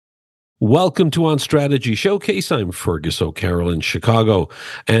Welcome to On Strategy Showcase. I'm Fergus O'Carroll in Chicago,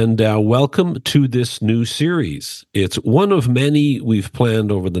 and welcome to this new series. It's one of many we've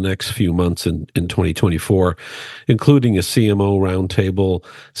planned over the next few months in 2024, including a CMO roundtable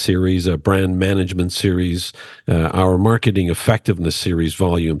series, a brand management series, our marketing effectiveness series,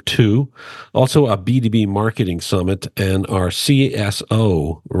 volume 2, also a B2B marketing summit, and our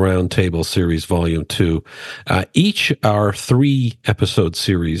CSO roundtable series, volume 2. Each are 3-episode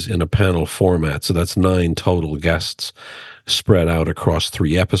series in a panel format. So that's 9 total guests spread out across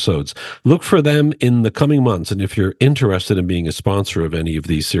 3 episodes. Look for them in the coming months. And if you're interested in being a sponsor of any of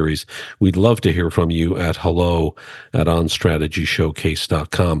these series, we'd love to hear from you at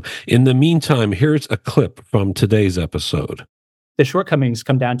hello@onstrategyshowcase.com. In the meantime, here's a clip from today's episode. The shortcomings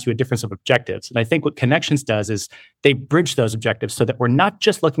come down to a difference of objectives. And I think what Connections does is they bridge those objectives so that we're not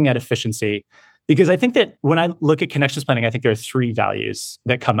just looking at efficiency. Because I think that when I look at connections planning, I think there are 3 values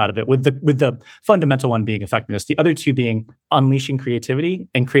that come out of it, with the fundamental one being effectiveness, the other 2 being unleashing creativity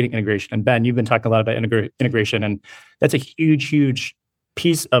and creating integration. And Ben, you've been talking a lot about integration, and that's a huge, huge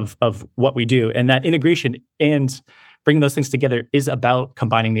piece of what we do. And that integration and bringing those things together is about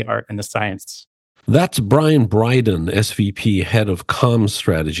combining the art and the science. That's Brian Bryden, SVP, Head of Comms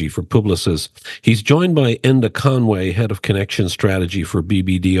Strategy for Publicis. He's joined by Enda Conway, Head of Connection Strategy for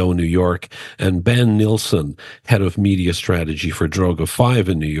BBDO New York, and Ben Nilsson, Head of Media Strategy for Droga 5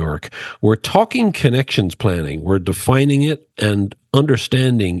 in New York. We're talking connections planning. We're defining it and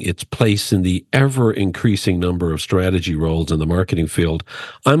understanding its place in the ever-increasing number of strategy roles in the marketing field.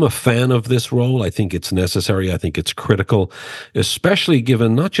 I'm a fan of this role. I think it's necessary. I think it's critical, especially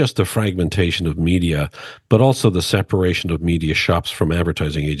given not just the fragmentation of media, but also the separation of media shops from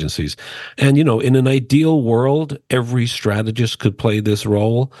advertising agencies. And, in an ideal world, every strategist could play this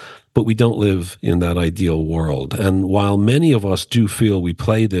role, but we don't live in that ideal world. And while many of us do feel we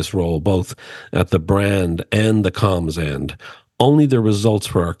play this role both at the brand and the comms end, only the results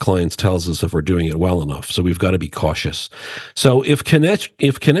for our clients tells us if we're doing it well enough. So we've got to be cautious. So if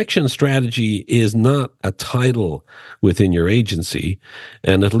connection strategy is not a title within your agency,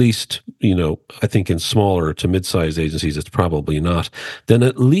 and at least, I think in smaller to mid-sized agencies, it's probably not, then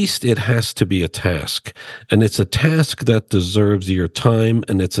at least it has to be a task. And it's a task that deserves your time,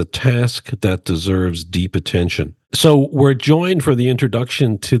 and it's a task that deserves deep attention. So we're joined for the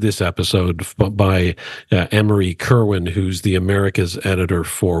introduction to this episode by Emery Kerwin, who's the Americas editor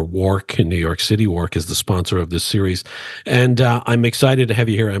for WARC in New York City. WARC is the sponsor of this series. And I'm excited to have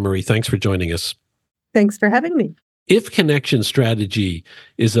you here, Emery. Thanks for joining us. Thanks for having me. If connection strategy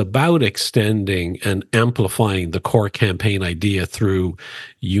is about extending and amplifying the core campaign idea through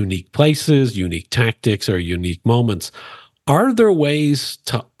unique places, unique tactics, or unique moments, are there ways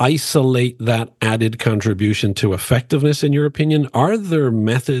to isolate that added contribution to effectiveness, in your opinion? Are there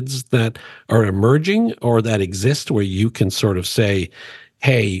methods that are emerging or that exist where you can sort of say,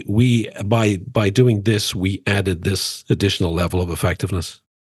 hey, by doing this, we added this additional level of effectiveness?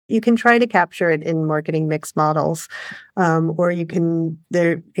 You can try to capture it in marketing mix models, or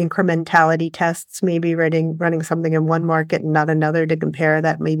there incrementality tests, maybe running something in one market and not another to compare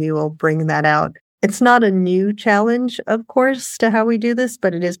that maybe will bring that out. It's not a new challenge, of course, to how we do this,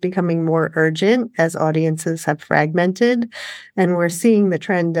 but it is becoming more urgent as audiences have fragmented. And we're seeing the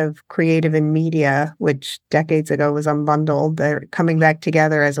trend of creative and media, which decades ago was unbundled. They're coming back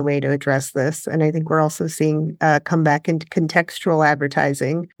together as a way to address this. And I think we're also seeing come back into contextual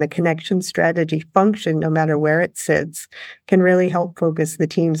advertising. The connection strategy function, no matter where it sits, can really help focus the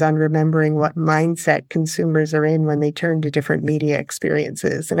teams on remembering what mindset consumers are in when they turn to different media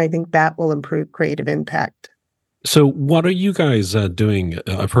experiences. And I think that will improve creative impact. So what are you guys doing?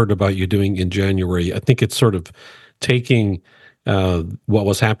 I've heard about you doing in January. I think it's sort of taking what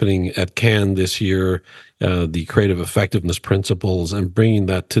was happening at Cannes this year, the creative effectiveness principles, and bringing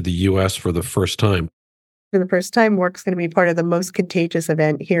that to the U.S. for the first time. For the first time, WARC's going to be part of the Most Contagious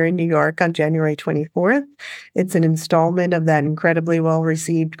event here in New York on January 24th. It's an installment of that incredibly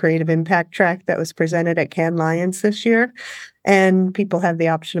well-received creative impact track that was presented at Cannes Lions this year. And people have the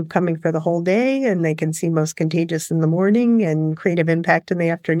option of coming for the whole day, and they can see Most Contagious in the morning and Creative Impact in the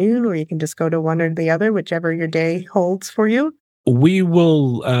afternoon, or you can just go to one or the other, whichever your day holds for you. We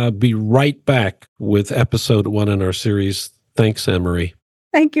will be right back with episode 1 in our series. Thanks, Emery.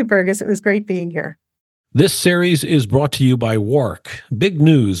 Thank you, Fergus. It was great being here. This series is brought to you by WARC. Big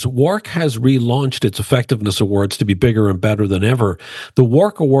news. WARC has relaunched its Effectiveness Awards to be bigger and better than ever. The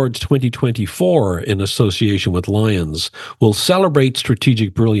WARC Awards 2024, in association with Lions, will celebrate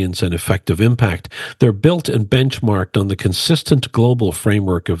strategic brilliance and effective impact. They're built and benchmarked on the consistent global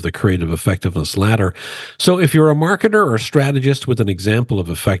framework of the Creative Effectiveness Ladder. So if you're a marketer or strategist with an example of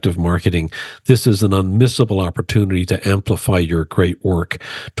effective marketing, this is an unmissable opportunity to amplify your great work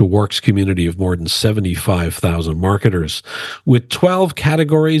to WARC's community of more than 75,000 marketers. With 12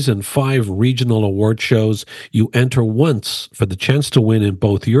 categories and 5 regional award shows, you enter once for the chance to win in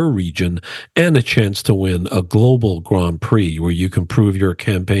both your region and a chance to win a global Grand Prix where you can prove your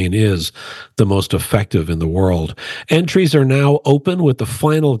campaign is the most effective in the world. Entries are now open with the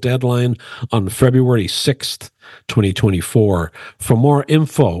final deadline on February 6th. 2024. For more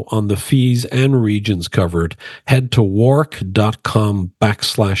info on the fees and regions covered, head to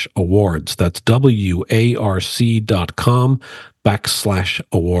warc.com/awards. That's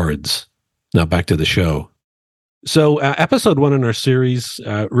WARC.com/awards. Now back to the show. So episode 1 in our series,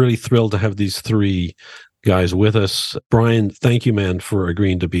 really thrilled to have these 3 guys with us. Brian, thank you, man, for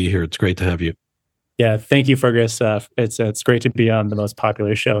agreeing to be here. It's great to have you. Yeah, thank you, Fergus. It's great to be on the most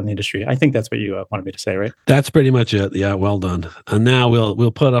popular show in the industry. I think that's what you wanted me to say, right? That's pretty much it. Yeah, well done. And now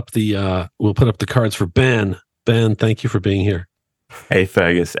we'll put up the cards for Ben. Ben, thank you for being here. Hey,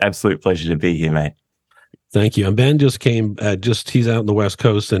 Fergus, absolute pleasure to be here, mate. Thank you. And Ben just came. He's out on the West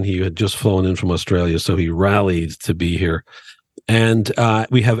Coast, and he had just flown in from Australia, so he rallied to be here. And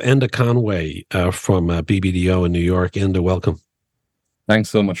we have Enda Conway from BBDO in New York. Enda, welcome.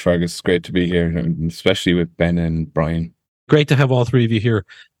 Thanks so much, Fergus. It's great to be here, especially with Ben and Brian. Great to have all 3 of you here.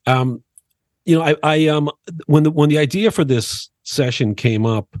 When the idea for this session came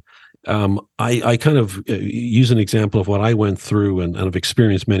up, I kind of use an example of what I went through and have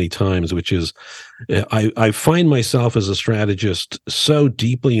experienced many times, which is I find myself as a strategist so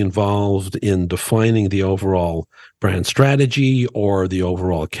deeply involved in defining the overall brand strategy or the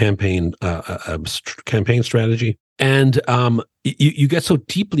overall campaign strategy. And you get so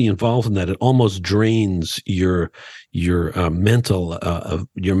deeply involved in that it almost drains your mental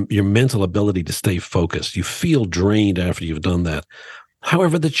ability to stay focused. You feel drained after you've done that.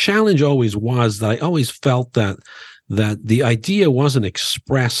 However, the challenge always was that I always felt that the idea wasn't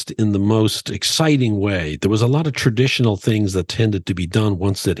expressed in the most exciting way. There was a lot of traditional things that tended to be done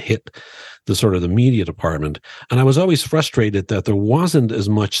once it hit the media department. And I was always frustrated that there wasn't as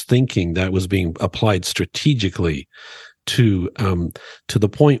much thinking that was being applied strategically to the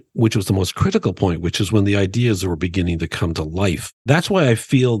point, which was the most critical point, which is when the ideas were beginning to come to life. That's why I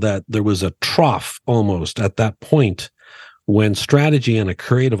feel that there was a trough almost at that point when strategy and a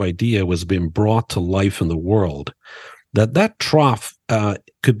creative idea was being brought to life in the world, that trough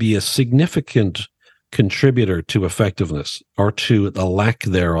could be a significant contributor to effectiveness or to the lack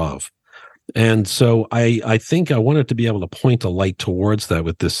thereof. And so I think I wanted to be able to point a light towards that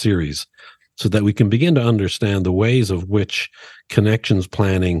with this series so that we can begin to understand the ways of which connections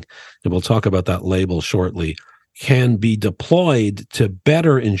planning, and we'll talk about that label shortly, can be deployed to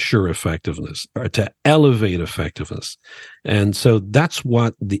better ensure effectiveness or to elevate effectiveness. And so that's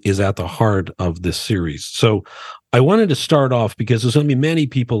what is at the heart of this series. So I wanted to start off because there's going to be many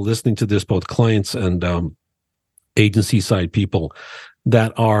people listening to this, both clients and agency side people,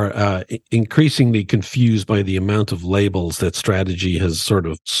 that are increasingly confused by the amount of labels that strategy has sort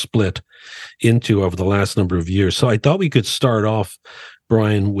of split into over the last number of years. So I thought we could start off,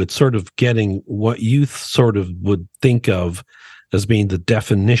 Brian, with sort of getting what you sort of would think of as being the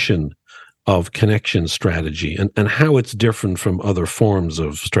definition of connection strategy and how it's different from other forms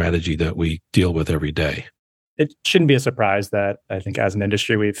of strategy that we deal with every day. It shouldn't be a surprise that I think as an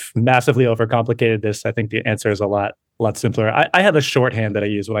industry, we've massively overcomplicated this. I think the answer is a lot simpler. I have a shorthand that I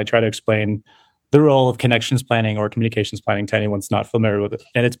use when I try to explain the role of connections planning or communications planning to anyone that's not familiar with it.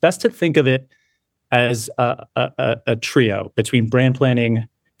 And it's best to think of it as a trio between brand planning,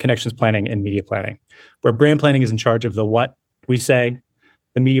 connections planning, and media planning, where brand planning is in charge of the what we say,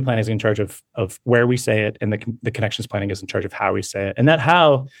 the media planning is in charge of where we say it, and the connections planning is in charge of how we say it. And that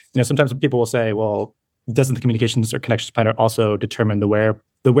how, sometimes people will say, well, doesn't the communications or connections planner also determine the where?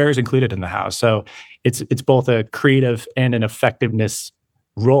 The where is included in the how. So it's both a creative and an effectiveness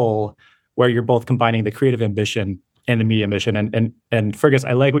role where you're both combining the creative ambition and the media ambition. And Fergus,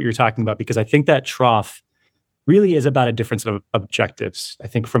 I like what you're talking about because I think that trough really is about a difference of objectives. I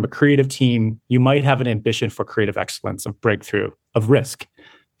think from a creative team, you might have an ambition for creative excellence, of breakthrough, of risk.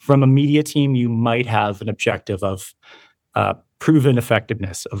 From a media team, you might have an objective of proven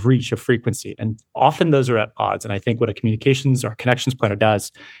effectiveness, of reach, of frequency. And often those are at odds. And I think what a communications or connections planner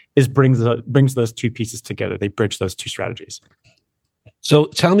does is brings those two pieces together. They bridge those two strategies. So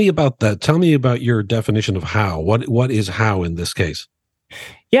tell me about that. Tell me about your definition of how. What is how in this case?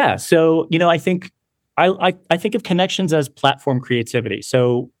 Yeah. So, I think I think of connections as platform creativity.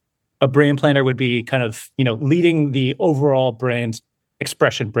 So a brand planner would be kind of, leading the overall brand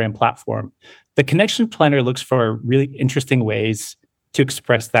expression, brand platform. The connection planner looks for really interesting ways to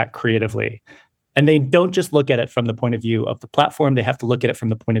express that creatively. And they don't just look at it from the point of view of the platform, they have to look at it from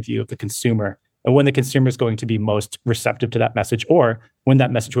the point of view of the consumer and when the consumer is going to be most receptive to that message or when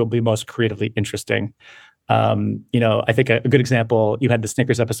that message will be most creatively interesting. I think a good example, you had the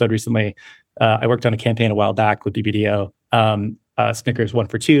Snickers episode recently. I worked on a campaign a while back with BBDO, Snickers 1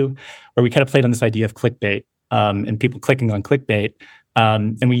 for 2, where we kind of played on this idea of clickbait and people clicking on clickbait.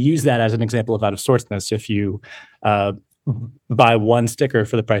 And we use that as an example of out of sortness. If you buy one sticker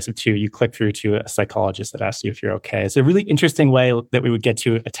for the price of 2, you click through to a psychologist that asks you if you're okay. It's a really interesting way that we would get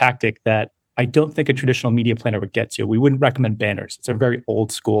to a tactic that I don't think a traditional media planner would get to. We wouldn't recommend banners. It's a very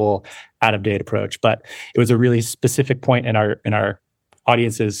old school, out of date approach, but it was a really specific point in our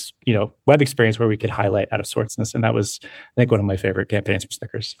audience's, web experience where we could highlight out of sortness. And that was, I think, one of my favorite campaigns for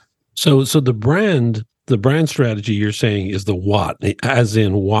Snickers. So the brand strategy you're saying is the what, as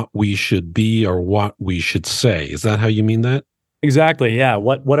in what we should be or what we should say. Is that how you mean that? Exactly. Yeah.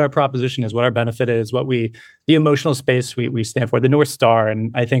 What our proposition is, what our benefit is, the emotional space we stand for, the North Star.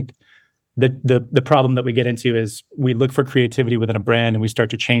 And I think the problem that we get into is we look for creativity within a brand and we start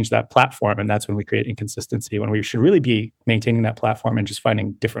to change that platform. And that's when we create inconsistency, when we should really be maintaining that platform and just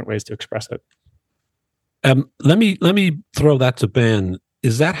finding different ways to express it. Let me throw that to Ben.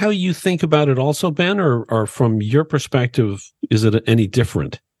 Is that how you think about it also, Ben, or from your perspective, is it any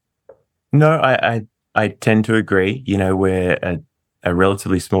different? No, I tend to agree. We're a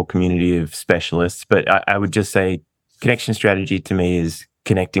relatively small community of specialists, but I would just say connection strategy to me is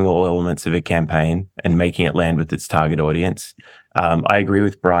connecting all elements of a campaign and making it land with its target audience. I agree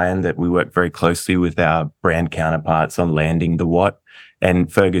with Brian that we work very closely with our brand counterparts on landing the what.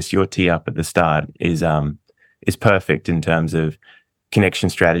 And Fergus, your tee up at the start is perfect in terms of connection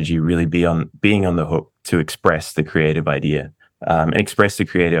strategy really being on the hook to express the creative idea and express the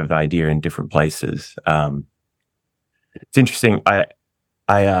creative idea in different places. It's interesting.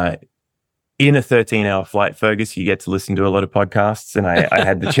 I in a 13-hour flight, Fergus, you get to listen to a lot of podcasts, and I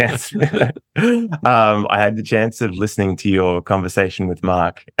had the chance. I had the chance of listening to your conversation with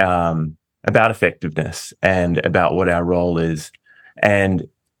Mark about effectiveness and about what our role is. And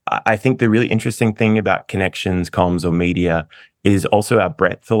I think the really interesting thing about connections, comms, or media is also our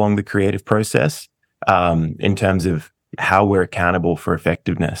breadth along the creative process in terms of how we're accountable for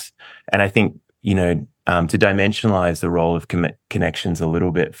effectiveness. And I think, to dimensionalize the role of connections a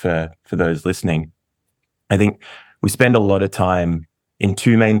little bit for those listening, I think we spend a lot of time in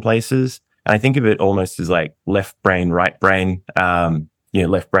two main places. And I think of it almost as like left brain, right brain.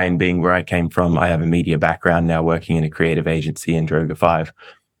 Left brain being where I came from. I have a media background now, working in a creative agency in Droga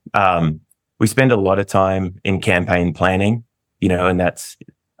 5. We spend a lot of time in campaign planning, and that's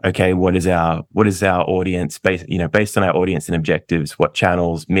okay. What is our audience based on our audience and objectives? What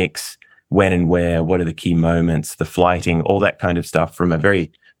channels, mix, when and where? What are the key moments? The flighting, all that kind of stuff from a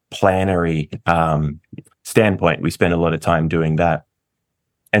very plannery standpoint. We spend a lot of time doing that,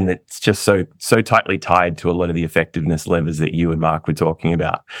 and it's just so tightly tied to a lot of the effectiveness levers that you and Mark were talking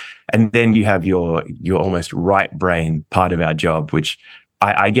about. And then you have your almost right brain part of our job, which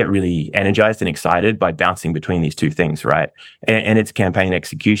I get really energized and excited by bouncing between these two things, right? And it's campaign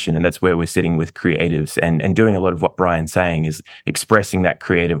execution. And that's where we're sitting with creatives and doing a lot of what Brian's saying is expressing that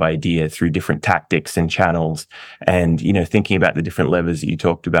creative idea through different tactics and channels. And, thinking about the different levers that you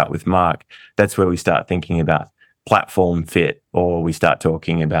talked about with Mark, that's where we start thinking about platform fit, or we start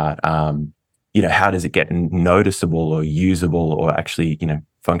talking about, how does it get noticeable or usable or actually,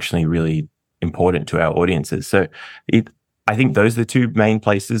 functionally really important to our audiences. So I think those are the two main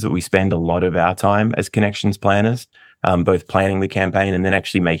places that we spend a lot of our time as connections planners, both planning the campaign and then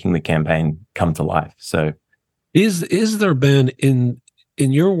actually making the campaign come to life. So is there, Ben, in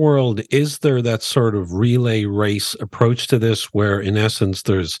your world, is there that sort of relay race approach to this where in essence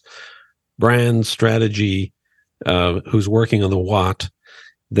there's brand strategy who's working on the what,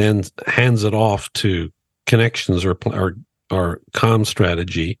 then hands it off to connections or comm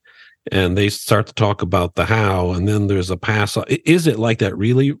strategy, and they start to talk about the how, and then there's a pass. Is it like that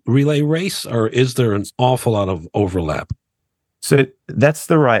relay race, or is there an awful lot of overlap? So that's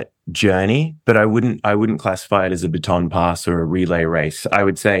the right journey, but I wouldn't classify it as a baton pass or a relay race. I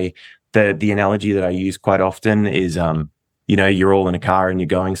would say the analogy that I use quite often is you're all in a car and you're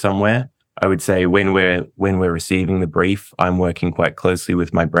going somewhere. I would say when we're receiving the brief, I'm working quite closely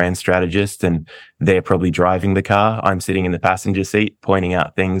with my brand strategist, and they're probably driving the car. I'm sitting in the passenger seat, pointing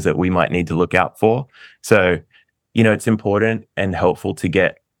out things that we might need to look out for. So, it's important and helpful to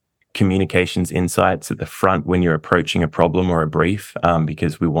get communications insights at the front when you're approaching a problem or a brief,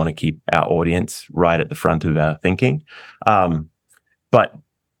 because we want to keep our audience right at the front of our thinking.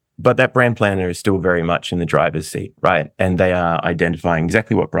 But that brand planner is still very much in the driver's seat, right? And they are identifying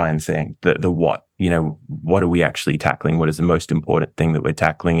exactly what Brian's saying, the what, what are we actually tackling? What is the most important thing that we're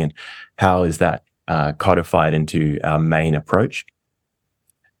tackling? And how is that codified into our main approach?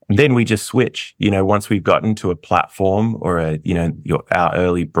 And then we just switch, once we've gotten to a platform or our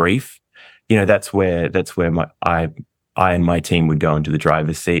early brief, that's where I and my team would go into the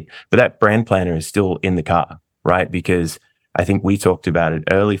driver's seat. But that brand planner is still in the car, right? Because I think we talked about it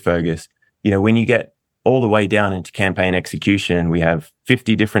early, Fergus. When you get all the way down into campaign execution, we have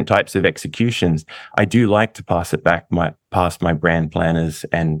 50 different types of executions. I do like to pass it back past my brand planners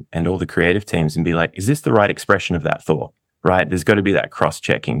and all the creative teams and be like, is this the right expression of that thought? Right? There's got to be that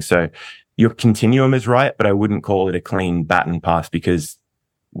cross-checking. So your continuum is right, but I wouldn't call it a clean baton pass, because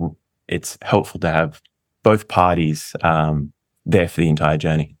it's helpful to have both parties there for the entire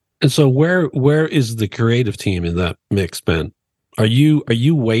journey. And so where is the creative team in that mix, Ben? Are you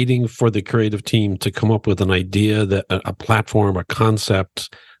waiting for the creative team to come up with an idea, that a platform, a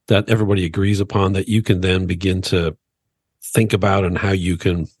concept that everybody agrees upon, that you can then begin to think about and how you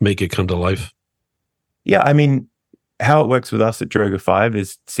can make it come to life? Yeah, I mean, how it works with us at Droga 5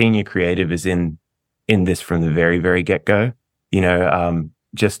 is senior creative is in this from the very, very get-go,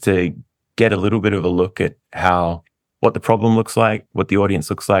 just to get a little bit of a look at what the problem looks like, what the audience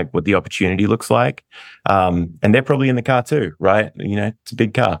looks like, what the opportunity looks like. And they're probably in the car too, right? It's a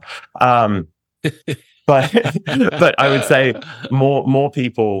big car. But I would say more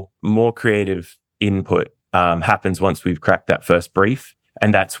people, more creative input happens once we've cracked that first brief.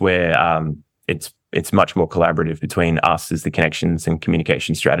 And that's where it's much more collaborative between us as the connections and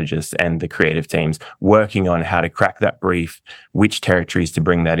communication strategists and the creative teams, working on how to crack that brief, which territories to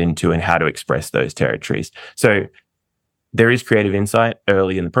bring that into, and how to express those territories. So there is creative insight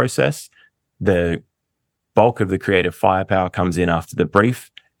early in the process. The bulk of the creative firepower comes in after the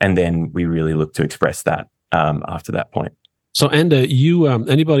brief, and then we really look to express that after that point. So Enda, you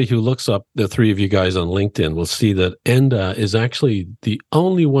anybody who looks up the three of you guys on LinkedIn will see that Enda is actually the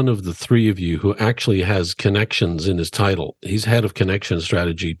only one of the three of you who actually has connections in his title. He's head of connection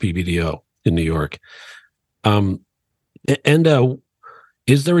strategy, BBDO in New York. Enda,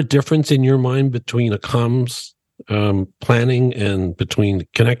 is there a difference in your mind between a comms planning and between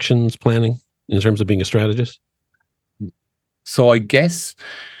connections planning in terms of being a strategist? So I guess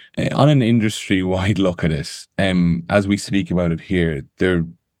on an industry-wide look at it, as we speak about it here, they're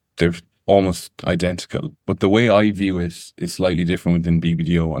almost identical. But the way I view it is slightly different within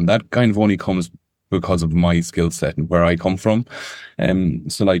BBDO, and that kind of only comes because of my skill set and where I come from.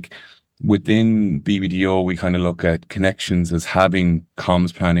 So like within BBDO, we kind of look at connections as having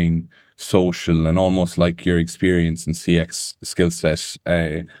comms planning, social, and almost like your experience and CX skill set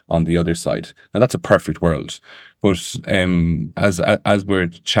on the other side. Now that's a perfect world, but as we're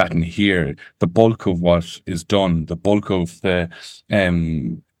chatting here, the bulk of what is done, the bulk of the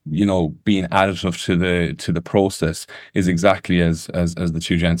being additive to the process is exactly as the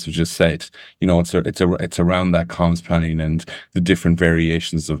two gents have just said. It's around that comms planning and the different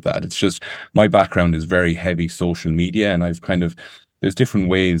variations of that. It's just my background is very heavy social media, and there's different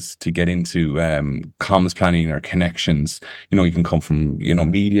ways to get into comms planning or connections. You can come from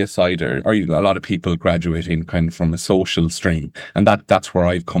media side, or a lot of people graduating kind of from a social stream, and that's where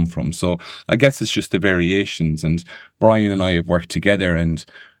I've come from. So I guess it's just the variations. And Brian and I have worked together, and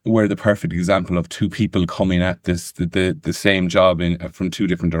we're the perfect example of two people coming at this the same job from two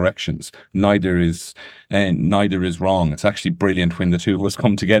different directions. Neither is wrong. It's actually brilliant when the two of us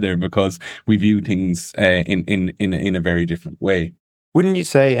come together, because we view things in a very different way. Wouldn't you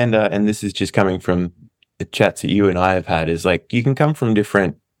say, and this is just coming from the chats that you and I have had, is like you can come from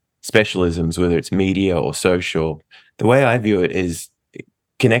different specialisms, whether it's media or social. The way I view it is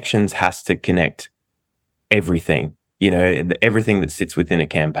connections has to connect everything, everything that sits within a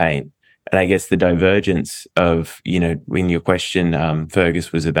campaign. And I guess the divergence of, when your question,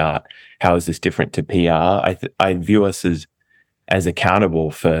 Fergus, was about how is this different to PR, I view us as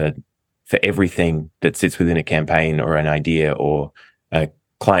accountable for everything that sits within a campaign or an idea or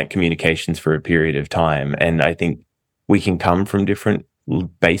client communications for a period of time. And I think we can come from different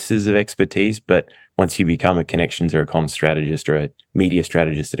bases of expertise, but once you become a connections or a comms strategist or a media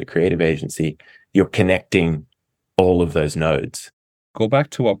strategist at a creative agency, you're connecting all of those nodes. Go back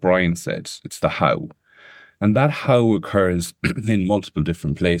to what Brian said. It's the how. And that how occurs in multiple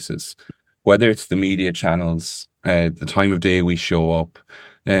different places, whether it's the media channels, the time of day we show up,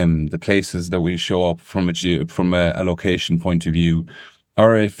 the places that we show up from a location point of view,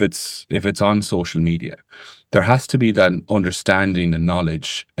 or if it's on social media. There has to be that understanding and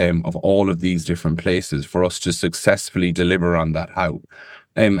knowledge of all of these different places for us to successfully deliver on that how,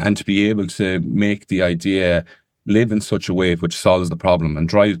 and to be able to make the idea live in such a way which solves the problem and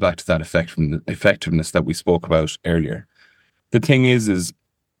drives back to that effectiveness that we spoke about earlier. The thing is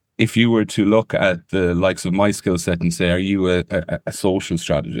if you were to look at the likes of my skill set and say, are you a social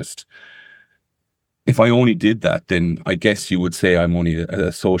strategist? If I only did that, then I guess you would say I'm only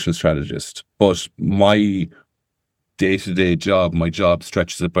a social strategist. But my day-to-day job, my job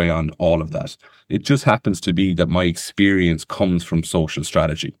stretches it beyond all of that. It just happens to be that my experience comes from social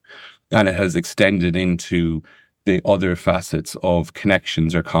strategy, and it has extended into the other facets of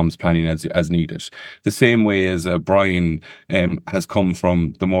connections or comms planning as needed. The same way as Brian has come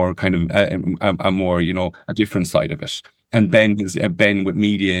from the more kind of a more, a different side of it. And Ben with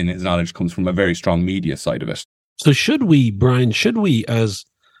media and his knowledge comes from a very strong media side of it. So Brian,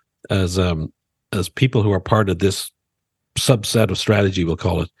 as people who are part of this subset of strategy, we'll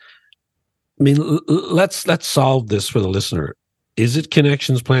call it, I mean, let's solve this for the listener. Is it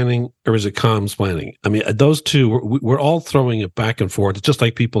connections planning or is it comms planning? I mean, those two, we're all throwing it back and forth. It's just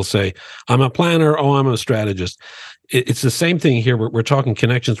like people say, I'm a planner, I'm a strategist. It's the same thing here. We're talking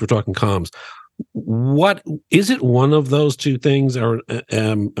connections, we're talking comms. What is it? One of those two things, or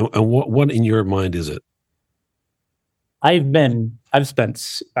what in your mind is it? I've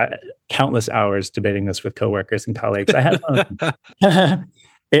spent countless hours debating this with coworkers and colleagues. I have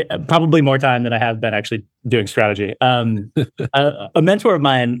probably more time than I have been actually doing strategy. A mentor of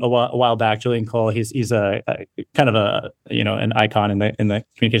mine a while back, Julian Cole, he's a kind of an icon in the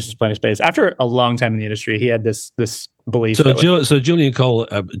communications planning space. After a long time in the industry, he had this belief. So Julian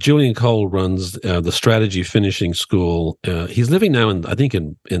Cole runs the Strategy Finishing School. He's living now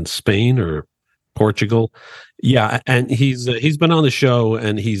in Spain or Portugal. Yeah, and he's been on the show,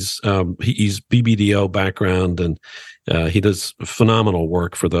 and he's BBDO background, and he does phenomenal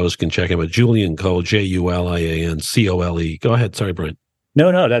work for those who can check him out. Julian Cole, JulianCole. Go ahead. Sorry, Brian.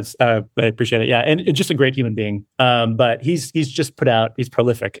 No, that's I appreciate it. Yeah, and just a great human being. But he's just put out, he's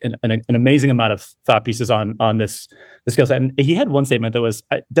prolific and an amazing amount of thought pieces on the skill set. And he had one statement that was,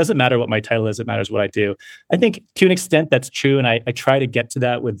 it doesn't matter what my title is, it matters what I do. I think to an extent that's true, and I try to get to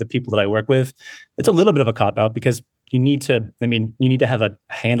that with the people that I work with. It's a little bit of a cop-out because you need to have a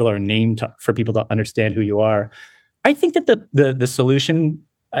handle or a name for people to understand who you are. I think that the solution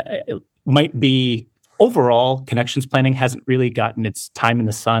might be, overall, connections planning hasn't really gotten its time in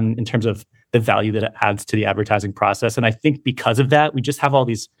the sun in terms of the value that it adds to the advertising process. And I think because of that, we just have all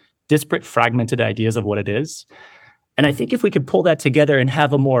these disparate, fragmented ideas of what it is. And I think if we could pull that together and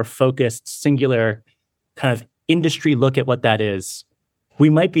have a more focused, singular kind of industry look at what that is,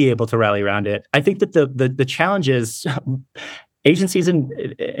 we might be able to rally around it. I think that the challenge is agencies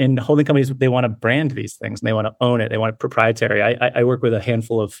and holding companies, they want to brand these things and they want to own it. They want it proprietary. I work with a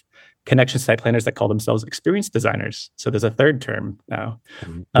handful of connection site planners that call themselves experience designers. So there's a third term now.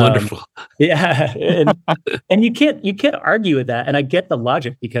 Wonderful. Yeah. And you can't argue with that. And I get the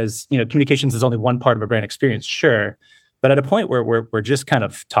logic because, communications is only one part of a brand experience. Sure. But at a point where we're just kind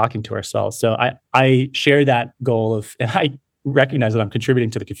of talking to ourselves. So I share that goal of, and I recognize that I'm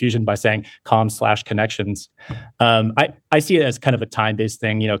contributing to the confusion by saying comms/connections. I see it as kind of a time-based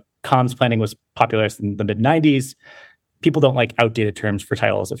thing. Comms planning was popular in the mid-90s. People don't like outdated terms for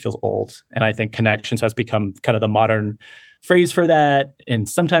titles. It feels old. And I think connections has become kind of the modern phrase for that, and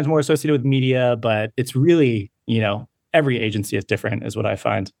sometimes more associated with media, but it's really, every agency is different is what I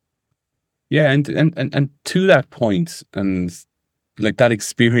find. Yeah. And to that point, and like that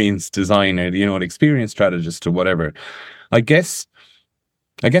experience designer, an experience strategist or whatever, I guess,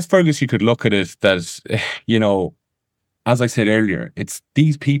 Fergus, you could look at it that, as I said earlier, it's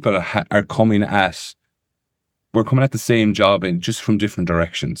these people are coming at, we're coming at the same job in just from different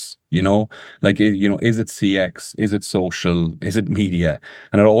directions, is it CX? Is it social? Is it media?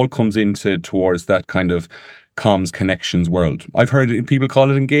 And it all comes towards that kind of comms connections world. I've heard people call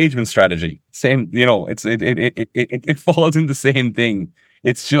it engagement strategy. Same, it falls in the same thing.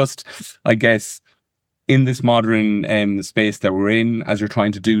 It's just, I guess, in this modern space that we're in, as you're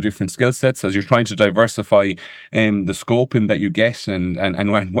trying to do different skill sets, as you're trying to diversify the scope in that you get and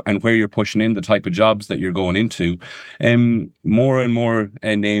where you're pushing in the type of jobs that you're going into, more and more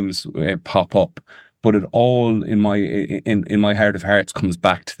names pop up. but it all in my heart of hearts comes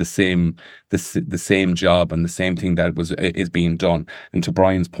back to the same job and the same thing that is being done. And to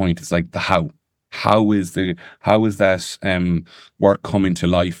Brian's point, it's like the how. How is that work coming to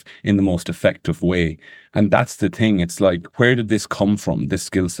life in the most effective way? And that's the thing. It's like, where did this come from, this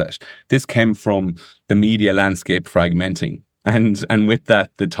skill set? This came from the media landscape fragmenting. And with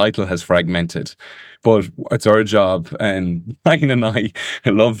that, the title has fragmented. But it's our job, and Brian and I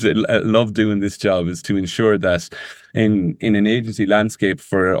love doing this job, is to ensure that in an agency landscape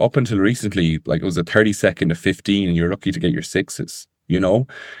for up until recently, like it was a 30-second to 15, and you're lucky to get your 6s.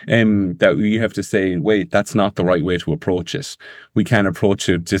 That we have to say, wait, that's not the right way to approach it. We can't approach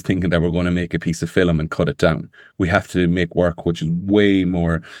it just thinking that we're going to make a piece of film and cut it down. We have to make work which is way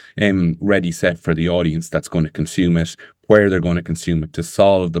more ready set for the audience that's going to consume it, where they're going to consume it, to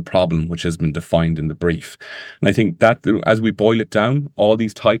solve the problem which has been defined in the brief. And I think that as we boil it down, all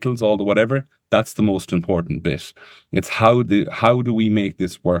these titles, all the whatever, that's the most important bit. It's how do we make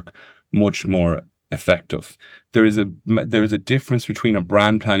this work much more effective. There is a difference between a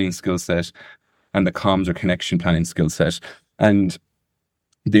brand planning skill set and the comms or connection planning skill set. And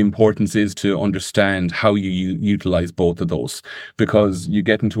the importance is to understand how you utilize both of those, because you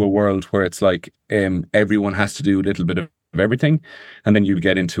get into a world where it's like everyone has to do a little bit of everything, and then you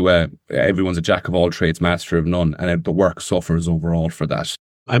get into everyone's a jack of all trades, master of none, and the work suffers overall for that.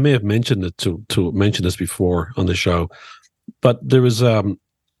 I may have mentioned it to mention this before on the show, but there was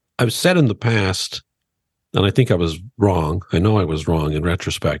I've said in the past, and I think I was wrong. I know I was wrong in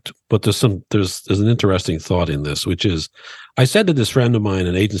retrospect, but there's an interesting thought in this, which is, I said to this friend of mine,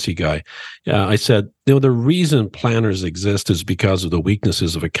 an agency guy, I said, the reason planners exist is because of the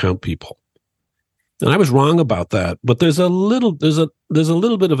weaknesses of account people. And I was wrong about that, but there's a little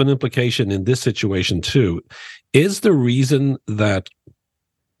bit of an implication in this situation too. Is the reason that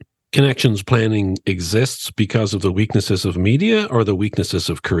connections planning exists because of the weaknesses of media or the weaknesses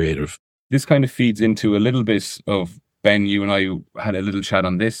of creative? This kind of feeds into a little bit of, Ben, you and I had a little chat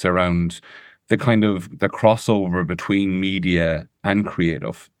on this around the kind of the crossover between media and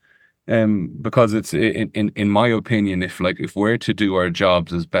creative. Because it's in my opinion, if we're to do our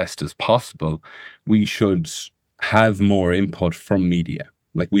jobs as best as possible, we should have more input from media.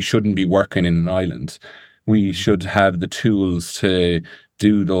 Like, we shouldn't be working in an island. We should have the tools to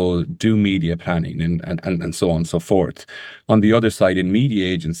do media planning and so on and so forth. On the other side, in media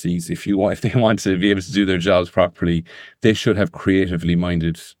agencies, if they want to be able to do their jobs properly, they should have creatively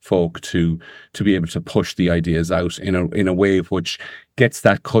minded folk to be able to push the ideas out in a way which gets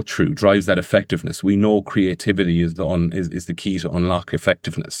that cut through, drives that effectiveness. We know creativity is the key to unlock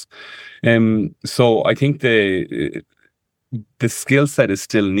effectiveness. So I think the skill set is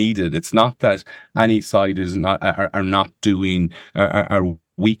still needed. It's not that any side are not doing, are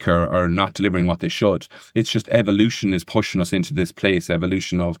weaker or not delivering what they should. It's just evolution is pushing us into this place.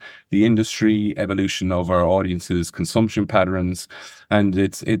 Evolution of the industry, evolution of our audience's consumption patterns, and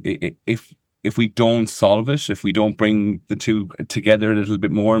if we don't solve it, if we don't bring the two together a little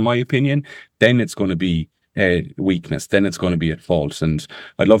bit more, in my opinion, then it's going to be a weakness. Then it's going to be at fault. And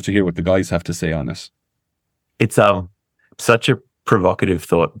I'd love to hear what the guys have to say on it. It's such a provocative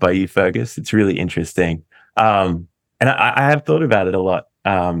thought by you, Fergus. It's really interesting. And I have thought about it a lot,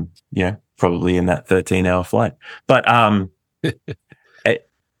 probably in that 13-hour flight. But I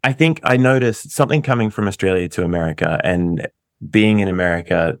think I noticed something coming from Australia to America, and being in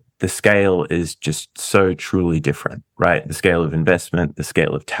America, the scale is just so truly different, right? The scale of investment, the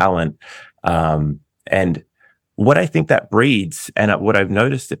scale of talent. And what I think that breeds, and what I've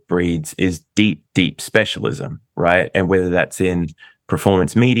noticed it breeds, is deep, deep specialism, right? And whether that's in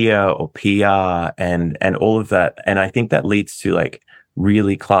performance media or PR and all of that. And I think that leads to like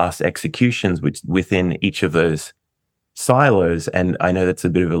really class executions within each of those silos. And I know that's a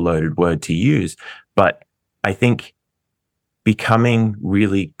bit of a loaded word to use, but I think becoming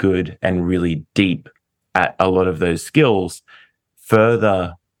really good and really deep at a lot of those skills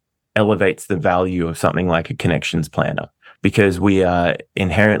further elevates the value of something like a connections planner, because we are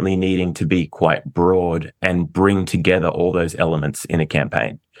inherently needing to be quite broad and bring together all those elements in a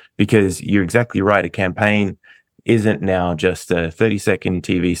campaign. Because you're exactly right, a campaign isn't now just a 30-second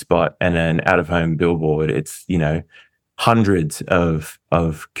TV spot and an out-of-home billboard. It's, hundreds of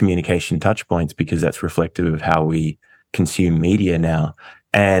communication touch points, because that's reflective of how we consume media now.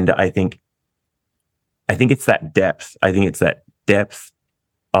 And I think it's that depth. I think it's that depth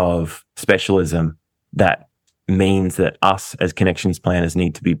of specialism that means that us as connections planners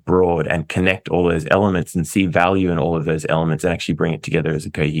need to be broad and connect all those elements and see value in all of those elements and actually bring it together as a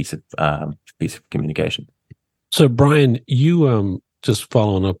cohesive piece of communication. So, Brian, you just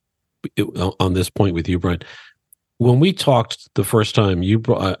following up on this point with you, Brian. When we talked the first time,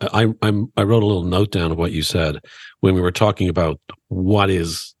 I wrote a little note down of what you said when we were talking about what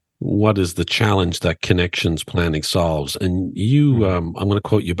is the challenge that connections planning solves. And you, I'm going to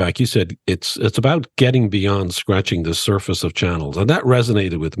quote you back. You said it's about getting beyond scratching the surface of channels, and that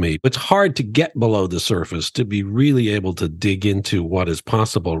resonated with me. It's hard to get below the surface to be really able to dig into what is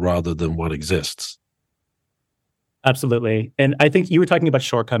possible rather than what exists. Absolutely. And I think you were talking about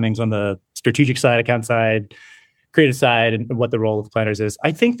shortcomings on the strategic side, account side, creative side, and what the role of planners is.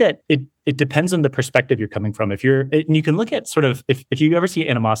 I think that it depends on the perspective you're coming from. And you can look at sort of, if you ever see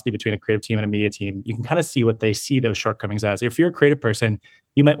animosity between a creative team and a media team, you can kind of see what they see those shortcomings as. If you're a creative person,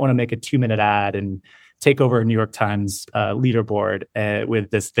 you might want to make a 2-minute ad and take over a New York Times leaderboard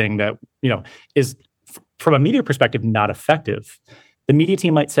with this thing that, is from a media perspective, not effective. The media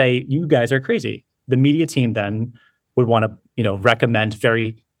team might say, you guys are crazy. The media team then would want to, recommend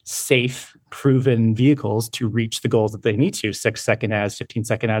very safe, proven vehicles to reach the goals that they need to, 6-second ads,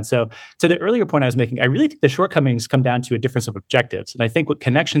 15-second ads. So to the earlier point I was making, I really think the shortcomings come down to a difference of objectives. And I think what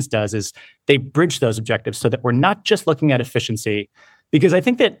Connections does is they bridge those objectives so that we're not just looking at efficiency. Because I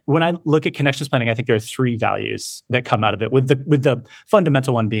think that when I look at connections planning, I think there are 3 values that come out of it, with the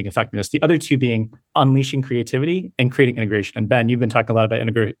fundamental one being effectiveness, the other 2 being unleashing creativity and creating integration. And Ben, you've been talking a lot about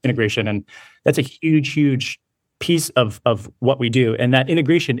integration, and that's a huge piece of what we do. And that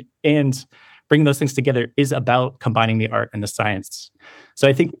integration and bringing those things together is about combining the art and the science. So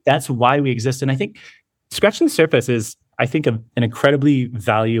I think that's why we exist. And I think scratching the surface is, I think, an incredibly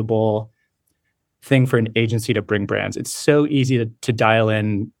valuable thing for an agency to bring brands. It's so easy to dial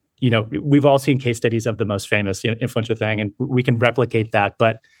in. We've all seen case studies of the most famous influencer thing, and we can replicate that.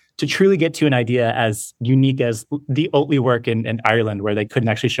 But to truly get to an idea as unique as the Oatly work in Ireland, where they couldn't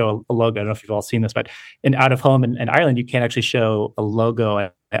actually show a logo. I don't know if you've all seen this, but in Out of Home in Ireland, you can't actually show a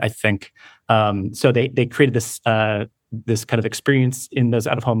logo, I think. So they created this kind of experience in those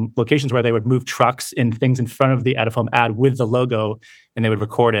out-of-home locations where they would move trucks and things in front of the out-of-home ad with the logo, and they would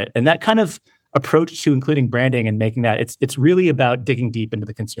record it. And that kind of approach to including branding and making that, it's really about digging deep into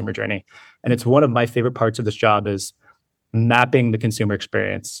the consumer journey. And it's one of my favorite parts of this job is mapping the consumer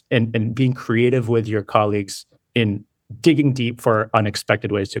experience and being creative with your colleagues in digging deep for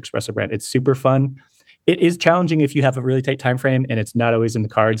unexpected ways to express a brand. It's super fun. It is challenging if you have a really tight time frame, and it's not always in the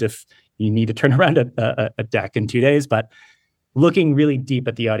cards if you need to turn around a deck in 2 days. But looking really deep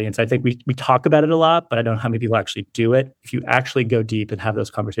at the audience, I think we talk about it a lot, but I don't know how many people actually do it. If you actually go deep and have those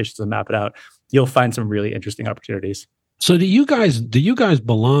conversations and map it out, you'll find some really interesting opportunities. So do you guys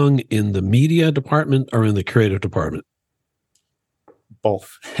belong in the media department or in the creative department?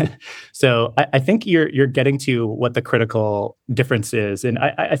 Both. So I think you're getting to what the critical difference is. And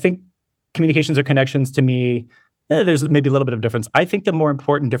I think communications or connections, to me, there's maybe a little bit of difference. I think the more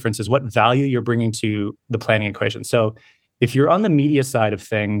important difference is what value you're bringing to the planning equation. So if you're on the media side of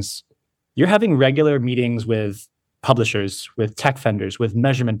things, you're having regular meetings with publishers, with tech vendors, with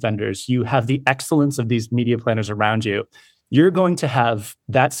measurement vendors. You have the excellence of these media planners around you. You're going to have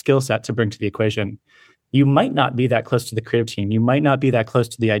that skill set to bring to the equation. You might not be that close to the creative team. You might not be that close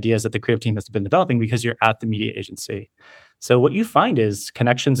to the ideas that the creative team has been developing because you're at the media agency. So what you find is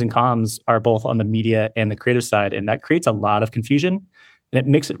connections and comms are both on the media and the creative side, and that creates a lot of confusion. And it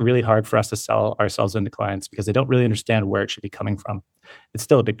makes it really hard for us to sell ourselves into clients because they don't really understand where it should be coming from. It's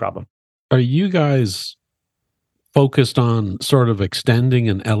still a big problem. Are you guys focused on sort of extending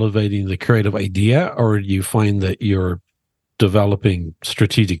and elevating the creative idea, or do you find that you're developing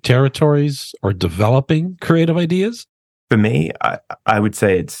strategic territories or developing creative ideas? For me, I would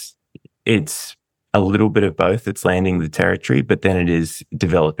say it's a little bit of both. It's landing the territory, but then it is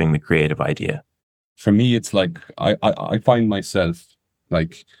developing the creative idea. For me, it's like I find myself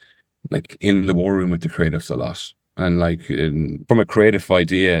like in the war room with the creatives a lot. And from a creative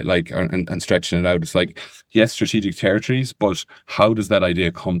idea, and stretching it out, it's like, yes, strategic territories, but how does that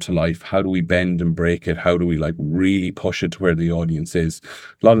idea come to life? How do we bend and break it? How do we really push it to where the audience is?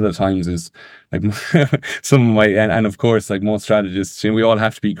 A lot of the times is some of my, and of course, most strategists, we all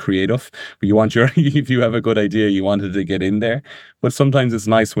have to be creative, but you want if you have a good idea, you want it to get in there. But sometimes it's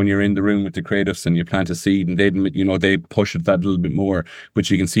nice when you're in the room with the creatives and you plant a seed and they push it that little bit more, but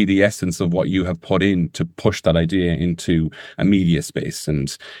you can see the essence of what you have put in to push that idea into a media space.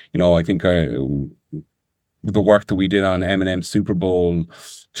 And, I think the work that we did on Eminem Super Bowl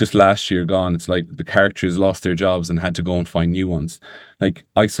just last year gone, it's like the characters lost their jobs and had to go and find new ones.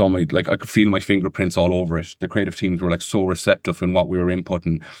 I saw I could feel my fingerprints all over it. The creative teams were so receptive in what we were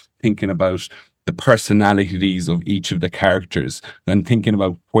inputting, thinking about the personalities of each of the characters and thinking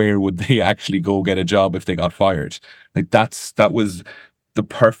about where would they actually go get a job if they got fired. That was the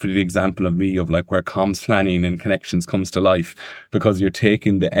perfect example of me of like where comms planning and connections comes to life, because you're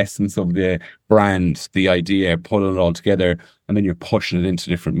taking the essence of the brand, the idea, pulling it all together, and then you're pushing it into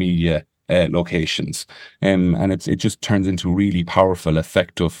different media locations. And it just turns into really powerful,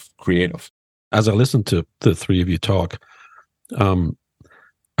 effective, creative. As I listen to the three of you talk,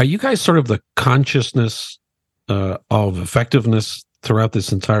 are you guys sort of the consciousness of effectiveness throughout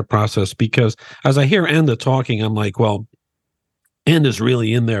this entire process? Because as I hear Enda talking, I'm like, well, Enda's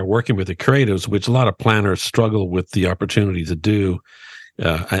really in there working with the creatives, which a lot of planners struggle with the opportunity to do,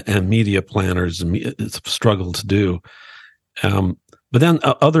 and media planners struggle to do. But then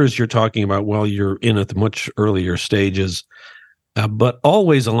others you're talking about, well, you're in at the much earlier stages, but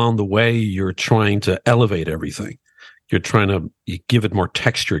always along the way, you're trying to elevate everything. You're trying to give it more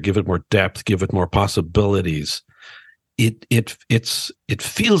texture, give it more depth, give it more possibilities. It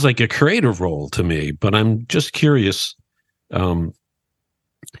feels like a creative role to me, but I'm just curious.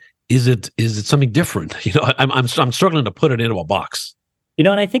 Is it something different? You know, I'm struggling to put it into a box. You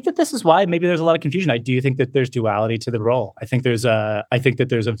know, and I think that this is why maybe there's a lot of confusion. I do think that there's duality to the role. I think that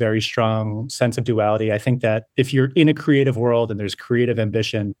there's a very strong sense of duality. I think that if you're in a creative world and there's creative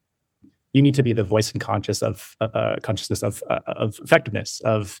ambition, you need to be the voice and consciousness of effectiveness,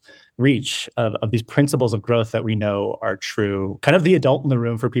 of reach, of these principles of growth that we know are true. Kind of the adult in the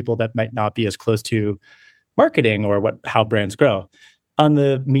room for people that might not be as close to marketing or how brands grow. On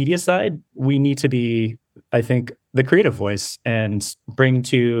the media side, we need to be, I think, the creative voice and bring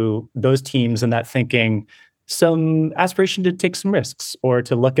to those teams and that thinking some aspiration to take some risks or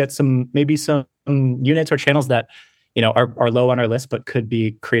to look at some units or channels that, you know, are low on our list but could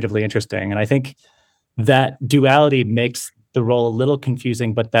be creatively interesting. And I think that duality makes the role a little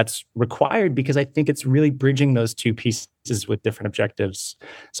confusing, but that's required because I think it's really bridging those two pieces with different objectives.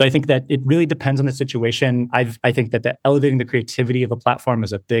 So I think that it really depends on the situation. I think that elevating the creativity of a platform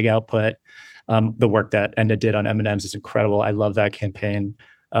is a big output. The work that Enda did on M&M's is incredible. I love that campaign.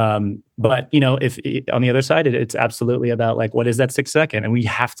 But you know, if on the other side, it's absolutely about like, what is that 6 second? And we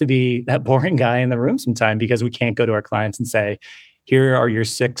have to be that boring guy in the room sometime because we can't go to our clients and say, here are your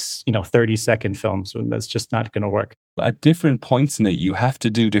 6, 30-second films. That's just not going to work. At different points in it, you have to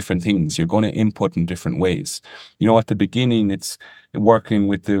do different things. You're going to input in different ways. You know, at the beginning, it's working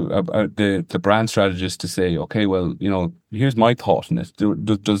with the brand strategist to say, okay, well, you know, here's my thought on it.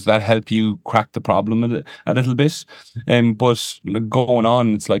 Does that help you crack the problem a little bit? But going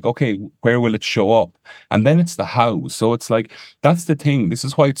on, it's like, okay, where will it show up? And then it's the how. So it's like, that's the thing. This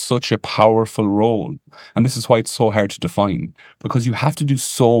is why it's such a powerful role. And this is why it's so hard to define, because you have to do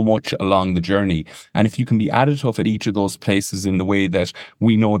so much along the journey. And if you can be additive at each of those places in the way that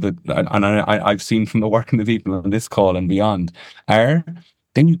we know that, and I've seen from the work of the people on this call and beyond,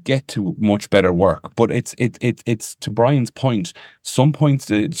 then you get to much better work. But it's to Brian's point. Sometimes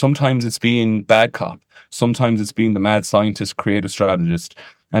it's being bad cop. Sometimes it's being the mad scientist, creative strategist,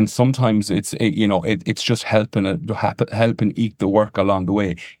 and sometimes it's just helping eke the work along the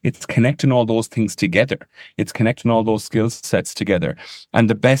way. It's connecting all those things together. It's connecting all those skill sets together, and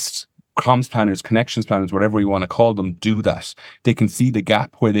the best comms planners, connections planners, whatever you want to call them, do that. They can see the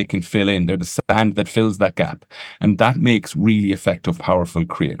gap where they can fill in. They're the sand that fills that gap. And that makes really effective, powerful,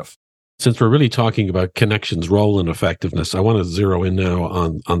 creative. Since we're really talking about connections, role, and effectiveness, I want to zero in now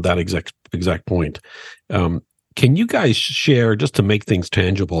on that exact point. Can you guys share, just to make things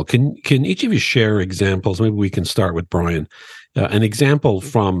tangible, can each of you share examples? Maybe we can start with Brian. An example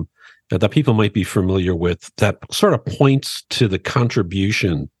from that people might be familiar with that sort of points to the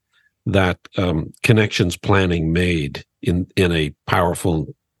contribution that connections planning made in a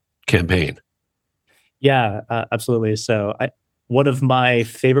powerful campaign. Yeah, absolutely. So one of my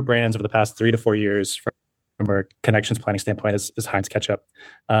favorite brands over the past 3 to 4 years from a connections planning standpoint is Heinz Ketchup.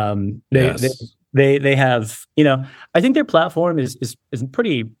 They have, I think their platform is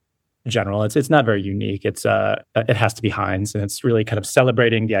pretty general. It's not very unique. It has to be Heinz, and it's really kind of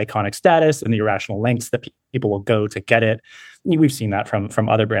celebrating the iconic status and the irrational lengths that people will go to get it. We've seen that from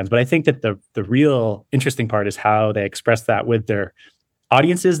other brands, but I think that the real interesting part is how they express that with their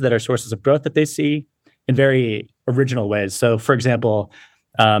audiences that are sources of growth that they see in very original ways. So, for example,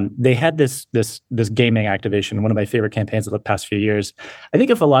 they had this gaming activation, one of my favorite campaigns of the past few years. I think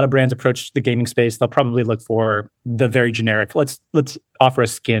if a lot of brands approach the gaming space, they'll probably look for the very generic, let's offer a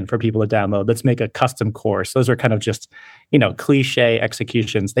skin for people to download. Let's make a custom course. Those are kind of just, cliche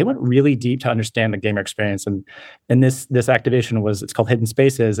executions. They went really deep to understand the gamer experience. And this activation it's called Hidden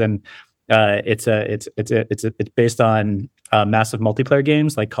Spaces. And it's based on massive multiplayer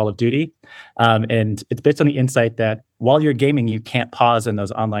games like Call of Duty. And it's based on the insight that while you're gaming, you can't pause in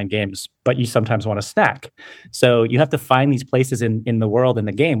those online games, but you sometimes want to snack. So you have to find these places in the world, in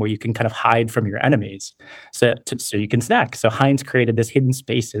the game, where you can kind of hide from your enemies so you can snack. So Heinz created this hidden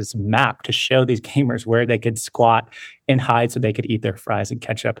spaces map to show these gamers where they could squat and hide so they could eat their fries and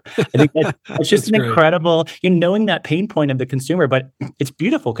ketchup. I think it's just an incredible, knowing that pain point of the consumer, but it's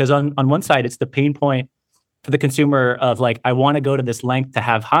beautiful because on one side, it's the pain point for the consumer of like, I want to go to this length to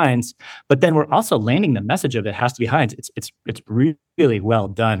have Heinz, but then we're also landing the message of it has to be Heinz. It's really well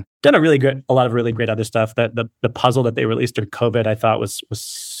done. Done a lot of really great other stuff. That the puzzle that they released during COVID, I thought was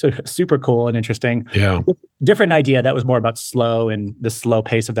super cool and interesting. Yeah, different idea that was more about slow and the slow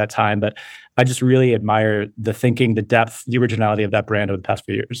pace of that time. But I just really admire the thinking, the depth, the originality of that brand over the past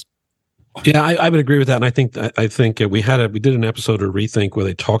few years. Yeah, I would agree with that, and I think we did an episode of Rethink where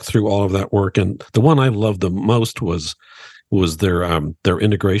they talked through all of that work, and the one I loved the most was their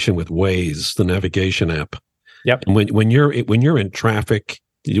integration with Waze, the navigation app. Yep. And when you're in traffic,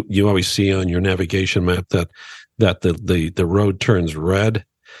 you always see on your navigation map that the road turns red,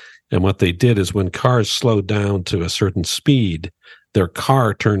 and what they did is when cars slowed down to a certain speed, their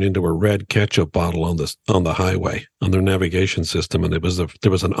car turned into a red ketchup bottle on the highway on their navigation system, and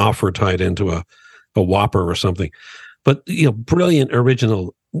there was an offer tied into a Whopper or something. But brilliant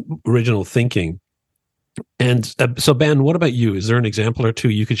original thinking. And so, Ben, what about you? Is there an example or two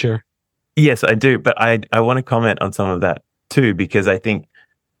you could share? Yes, I do, but I want to comment on some of that too, because I think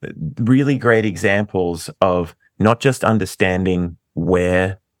really great examples of not just understanding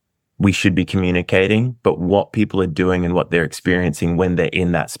where we should be communicating, but what people are doing and what they're experiencing when they're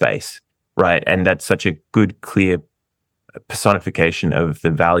in that space, right? And that's such a good, clear personification of the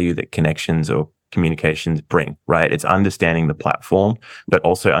value that connections or communications bring, right? It's understanding the platform, but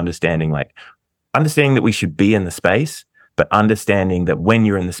also understanding that we should be in the space, but understanding that when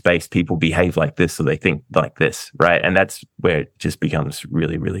you're in the space, people behave like this, so they think like this, right? And that's where it just becomes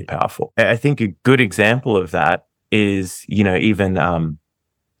really, really powerful. I think a good example of that is, even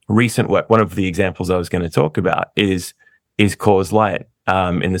recent work. One of the examples I was going to talk about is Coors Light.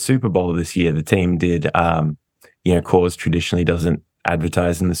 In the Super Bowl this year, the team did, Coors traditionally doesn't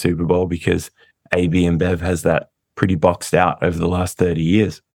advertise in the Super Bowl because AB InBev has that pretty boxed out over the last 30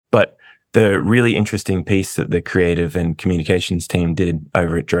 years. But the really interesting piece that the creative and communications team did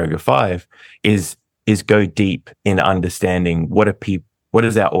over at Droga 5 is go deep in understanding what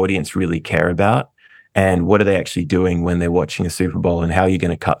does our audience really care about, and what are they actually doing when they're watching a Super Bowl, and how are you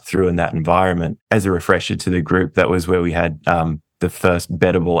going to cut through in that environment. As a refresher to the group, that was where we had the first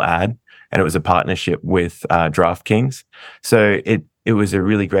bettable ad, and it was a partnership with DraftKings. So it was a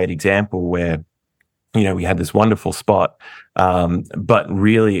really great example where, we had this wonderful spot, but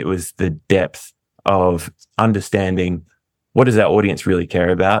really it was the depth of understanding what does our audience really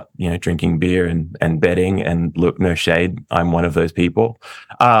care about, drinking beer and betting, and look, no shade, I'm one of those people.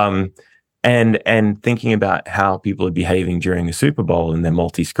 And thinking about how people are behaving during the Super Bowl and their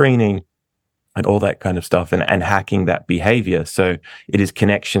multi-screening and all that kind of stuff, and hacking that behavior. So it is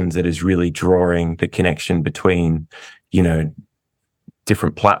connections that is really drawing the connection between,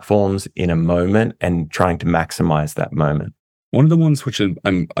 different platforms in a moment and trying to maximize that moment. One of the ones which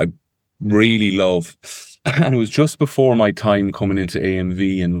I really love, and it was just before my time coming into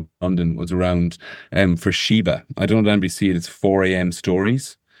AMV in London, was around for Sheba. I don't know if anybody see it. It's 4 a.m.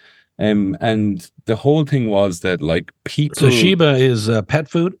 stories. And the whole thing was that people. So Sheba is pet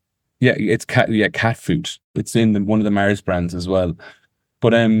food? Yeah, it's cat food. It's in one of the Mars brands as well.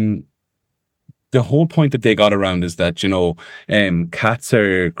 But the whole point that they got around is that, cats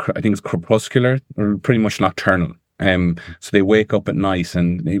are, I think it's crepuscular, or pretty much nocturnal. So they wake up at night,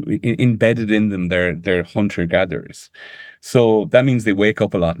 and embedded in them, they're hunter-gatherers. So that means they wake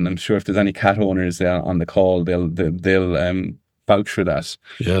up a lot. And I'm sure if there's any cat owners on the call, they'll vouch for that.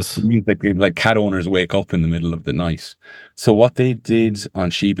 Yes. It means like cat owners wake up in the middle of the night. So what they did on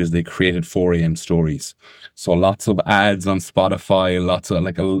Sheep is they created 4 a.m. stories. So lots of ads on Spotify, lots of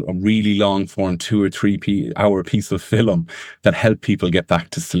a really long form 2 or 3 hour piece of film that helped people get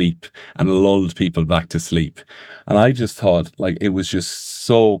back to sleep and lulled people back to sleep. And I just thought it was just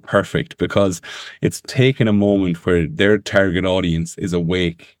so perfect, because it's taken a moment where their target audience is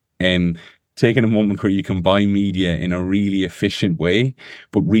awake, and taking a moment where you can buy media in a really efficient way,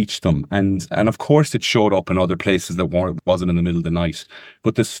 but reach them. And of course it showed up in other places that wasn't in the middle of the night.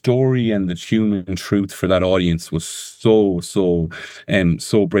 But the story and the human truth for that audience was so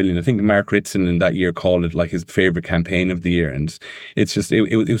brilliant. I think Mark Ritson in that year called it his favorite campaign of the year. And it's just,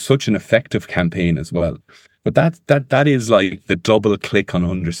 it was such an effective campaign as well. But that is like the double click on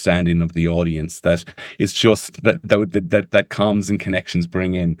understanding of the audience that is just that comms and connections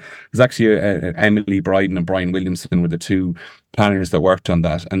bring in. There's actually Emily Bryden and Brian Williamson were the two planners that worked on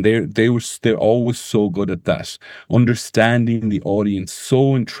that, and they're always so good at that, understanding the audience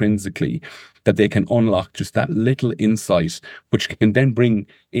so intrinsically that they can unlock just that little insight, which can then bring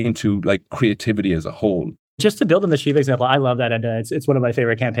into like creativity as a whole. Just to build on the Shiva example, I love that. And it's one of my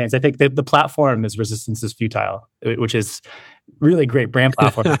favorite campaigns. I think the platform is Resistance is Futile, which is really great brand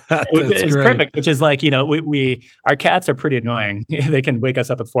platform. It's great. Perfect, which is like, we our cats are pretty annoying. They can wake us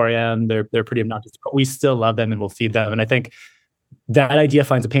up at 4 a.m. They're pretty obnoxious, but we still love them and we'll feed them. And I think that idea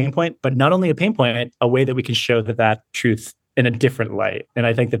finds a pain point, but not only a pain point, a way that we can show that truth in a different light. And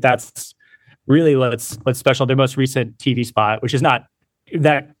I think that's really what's special. Their most recent TV spot, which is not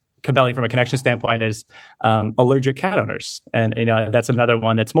that compelling from a connection standpoint, is allergic cat owners. And that's another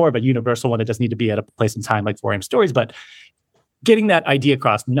one that's more of a universal one. It doesn't need to be at a place and time like 4 a.m. stories, but getting that idea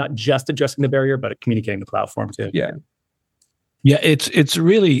across, not just addressing the barrier, but communicating the platform too. Yeah. It's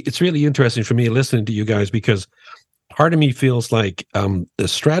really interesting for me listening to you guys, because part of me feels like the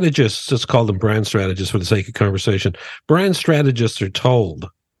strategists, let's call them brand strategists for the sake of conversation. Brand strategists are told,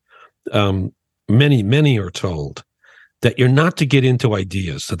 many are told, that you're not to get into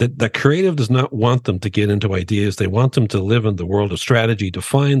ideas. So that creative does not want them to get into ideas. They want them to live in the world of strategy,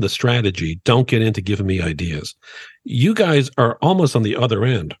 define the strategy. Don't get into giving me ideas. You guys are almost on the other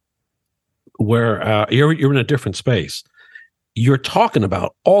end, where you're in a different space. You're talking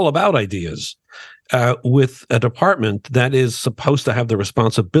all about ideas with a department that is supposed to have the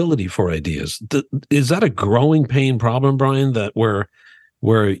responsibility for ideas. Is that a growing pain problem, Brian, that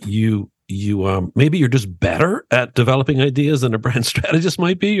where you maybe you're just better at developing ideas than a brand strategist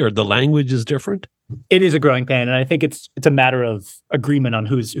might be, or the language is different? It is a growing pain, and I think it's a matter of agreement on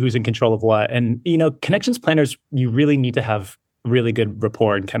who's in control of what. And connections planners, you really need to have really good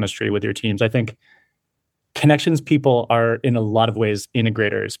rapport and chemistry with your teams. I think connections people are in a lot of ways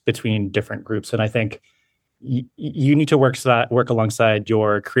integrators between different groups, and I think you need to work alongside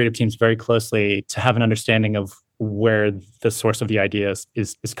your creative teams very closely to have an understanding of where the source of the ideas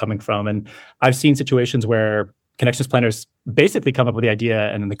is coming from. And I've seen situations where connections planners basically come up with the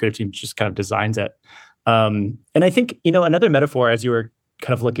idea and then the creative team just kind of designs it. And I think, another metaphor, as you were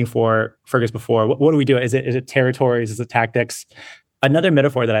kind of looking for, Fergus, before, what do we do? Is it territories? Is it tactics? Another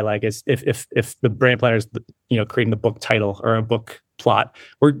metaphor that I like is if the brand planners, creating the book title or a book plot,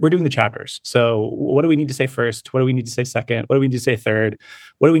 we're doing the chapters. So what do we need to say first? What do we need to say second? What do we need to say third?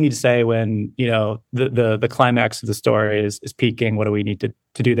 What do we need to say when the climax of the story is peaking? What do we need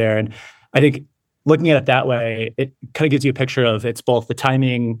to do there? And I think looking at it that way, it kind of gives you a picture of it's both the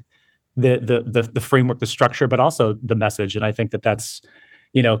timing, the framework, the structure, but also the message. And I think that's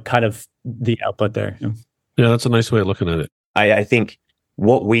kind of the output there. Yeah, that's a nice way of looking at it. I think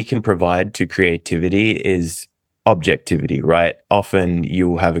what we can provide to creativity is objectivity, right? Often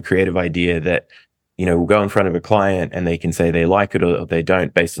you'll have a creative idea that, will go in front of a client and they can say they like it or they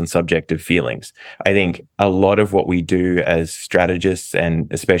don't based on subjective feelings. I think a lot of what we do as strategists,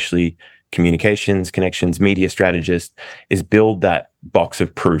 and especially communications, connections, media strategists, is build that box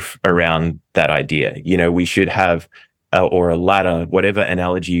of proof around that idea. We should have, or a ladder, whatever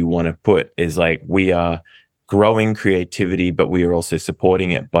analogy you want to put, is like we are growing creativity, but we are also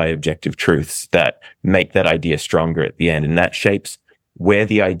supporting it by objective truths that make that idea stronger at the end. And that shapes where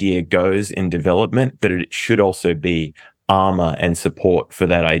the idea goes in development, but it should also be armor and support for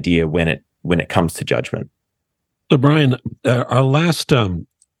that idea when it comes to judgment. So Brian, our last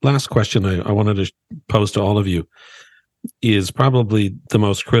question I wanted to pose to all of you is probably the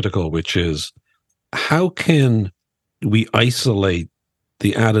most critical, which is, how can we isolate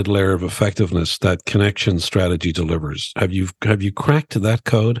the added layer of effectiveness that connection strategy delivers? Have you cracked that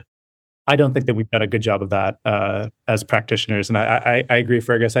code? I don't think that we've done a good job of that as practitioners. And I agree,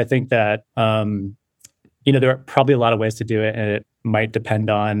 Fergus. I think that, there are probably a lot of ways to do it, and it might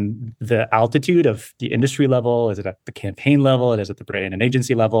depend on the altitude of the industry level. Is it at the campaign level? Is it at the brand and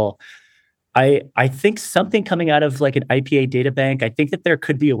agency level? I think something coming out of like an IPA data bank, I think that there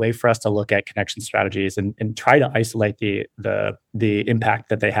could be a way for us to look at connection strategies and try to isolate the impact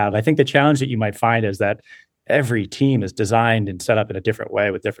that they have. I think the challenge that you might find is that every team is designed and set up in a different way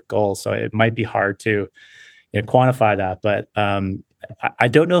with different goals. So it might be hard to quantify that. But I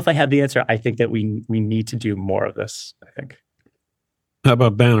don't know if I have the answer. I think that we need to do more of this, I think. How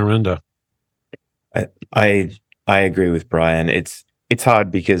about Ben Arenda? I agree with Brian. It's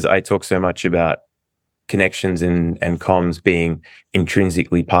hard because I talk so much about connections and comms being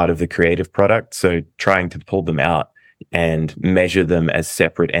intrinsically part of the creative product. So trying to pull them out and measure them as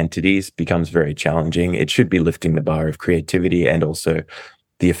separate entities becomes very challenging. It should be lifting the bar of creativity and also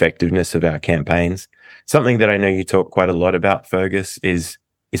the effectiveness of our campaigns. Something that I know you talk quite a lot about, Fergus, is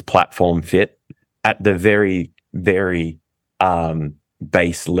platform fit at the very, very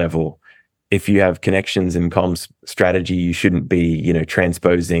base level. If you have connections and comms strategy, you shouldn't be,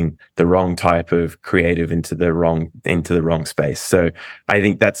 transposing the wrong type of creative into the wrong space. So I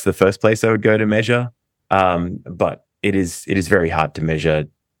think that's the first place I would go to measure. But it is very hard to measure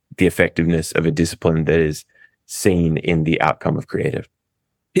the effectiveness of a discipline that is seen in the outcome of creative.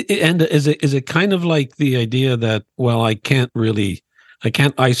 And is it kind of like the idea that, well, I can't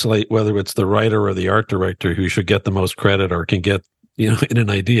isolate whether it's the writer or the art director who should get the most credit or can get, in an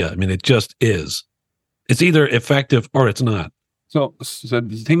idea. I mean, it just is. It's either effective or it's not. So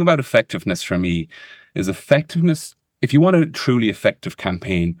the thing about effectiveness for me is effectiveness. If you want a truly effective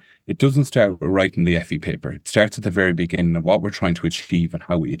campaign, it doesn't start with writing the FE paper. It starts at the very beginning of what we're trying to achieve and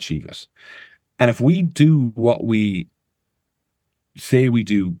how we achieve it. And if we do what we say we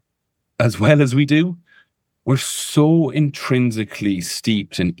do as well as we do, we're so intrinsically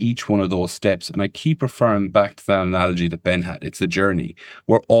steeped in each one of those steps. And I keep referring back to that analogy that Ben had. It's a journey.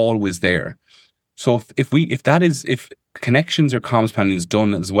 We're always there. So if connections or comms planning is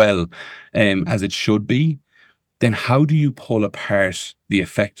done as well as it should be, then how do you pull apart the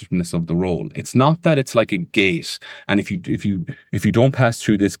effectiveness of the role? It's not that it's like a gate, and if you don't pass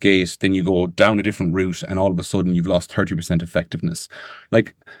through this gate, then you go down a different route, and all of a sudden you've lost 30% effectiveness.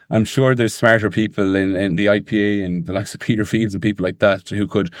 Like, I'm sure there's smarter people in the IPA and the likes of Peter Fields and people like that who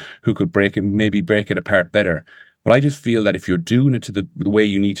could break it apart better. But I just feel that if you're doing it to the way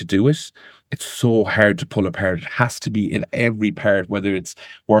you need to do it, it's so hard to pull apart. It has to be in every part, whether it's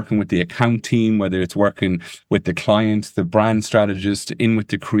working with the account team, whether it's working with the client, the brand strategist, in with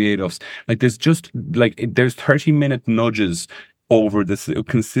the creatives. Like, there's 30-minute nudges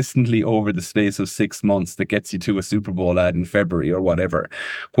consistently over the space of 6 months that gets you to a Super Bowl ad in February or whatever,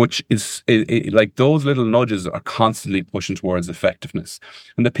 which is like those little nudges are constantly pushing towards effectiveness.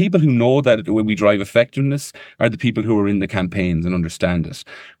 And the people who know that when we drive effectiveness are the people who are in the campaigns and understand it.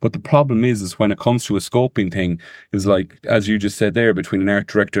 But the problem is when it comes to a scoping thing, is like, as you just said there, between an art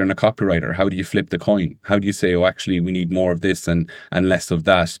director and a copywriter, how do you flip the coin? How do you say, oh, actually, we need more of this and less of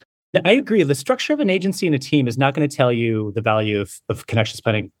that? I agree. The structure of an agency and a team is not going to tell you the value of connections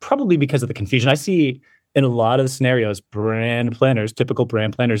planning, probably because of the confusion. I see in a lot of scenarios, typical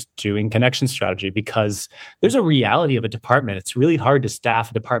brand planners doing connection strategy because there's a reality of a department. It's really hard to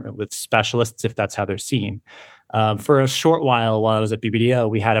staff a department with specialists if that's how they're seen. For a short while I was at BBDO,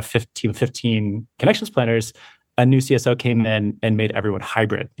 we had a team of 15 connections planners. A new CSO came in and made everyone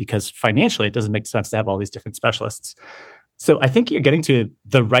hybrid because financially it doesn't make sense to have all these different specialists. So I think you're getting to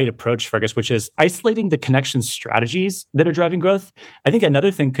the right approach, Fergus, which is isolating the connection strategies that are driving growth. I think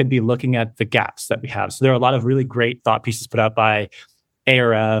another thing could be looking at the gaps that we have. So there are a lot of really great thought pieces put out by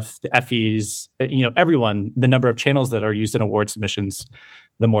ARF, the FEs, everyone. The number of channels that are used in award submissions,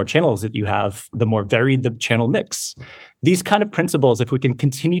 the more channels that you have, the more varied the channel mix. These kind of principles, if we can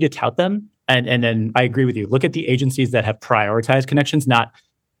continue to tout them, and then I agree with you, look at the agencies that have prioritized connections, not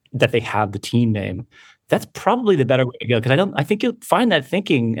that they have the team name. That's probably the better way to go, because I think you'll find that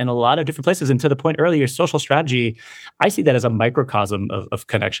thinking in a lot of different places. And to the point earlier, social strategy, I see that as a microcosm of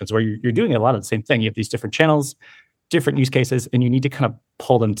connections where you're doing a lot of the same thing. You have these different channels, different use cases, and you need to kind of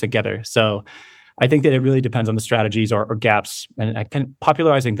pull them together. So I think that it really depends on the strategies or gaps, and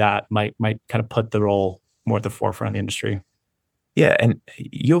popularizing that might kind of put the role more at the forefront of the industry. Yeah, and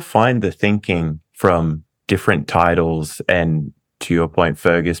you'll find the thinking from different titles, and to your point,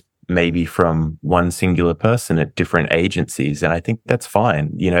 Fergus, maybe from one singular person at different agencies. And I think that's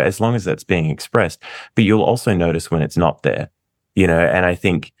fine, as long as that's being expressed. But you'll also notice when it's not there, and I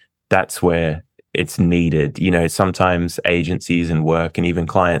think that's where it's needed. Sometimes agencies and work and even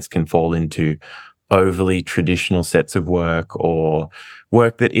clients can fall into overly traditional sets of work or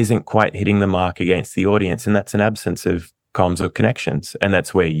work that isn't quite hitting the mark against the audience. And that's an absence of comms or connections. And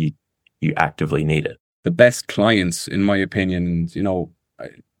that's where you actively need it. The best clients, in my opinion,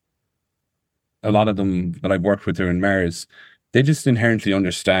 a lot of them that I've worked with are in Mars, they just inherently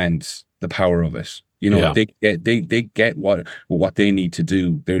understand the power of it. They get what they need to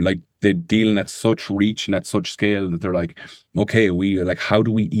do. They're dealing at such reach and at such scale that they're like, okay, how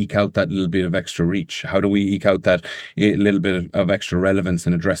do we eke out that little bit of extra reach? How do we eke out that little bit of extra relevance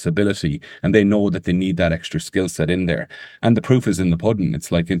and addressability? And they know that they need that extra skill set in there. And the proof is in the pudding.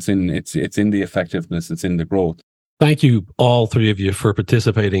 It's in the effectiveness. It's in the growth. Thank you, all three of you, for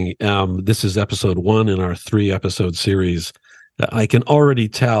participating. This is episode 1 in our 3-episode series I can already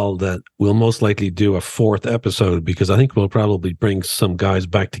tell that we'll most likely do a fourth episode, because I think we'll probably bring some guys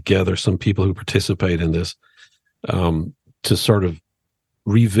back together, some people who participate in this, to sort of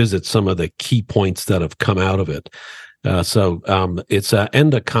revisit some of the key points that have come out of it. So it's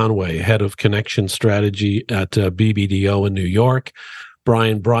Enda Conway, head of connection strategy at BBDO in New York.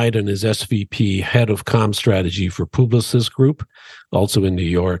 Brian Bryden is SVP, head of comm strategy for Publicis Group, also in New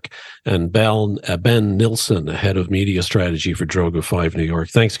York. And Ben Nilsson, head of media strategy for Droga 5 New York.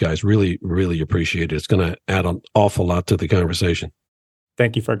 Thanks, guys. Really, really appreciate it. It's going to add an awful lot to the conversation.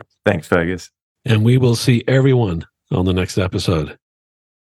 Thank you, Fergus. Thanks, Fergus. And we will see everyone on the next episode.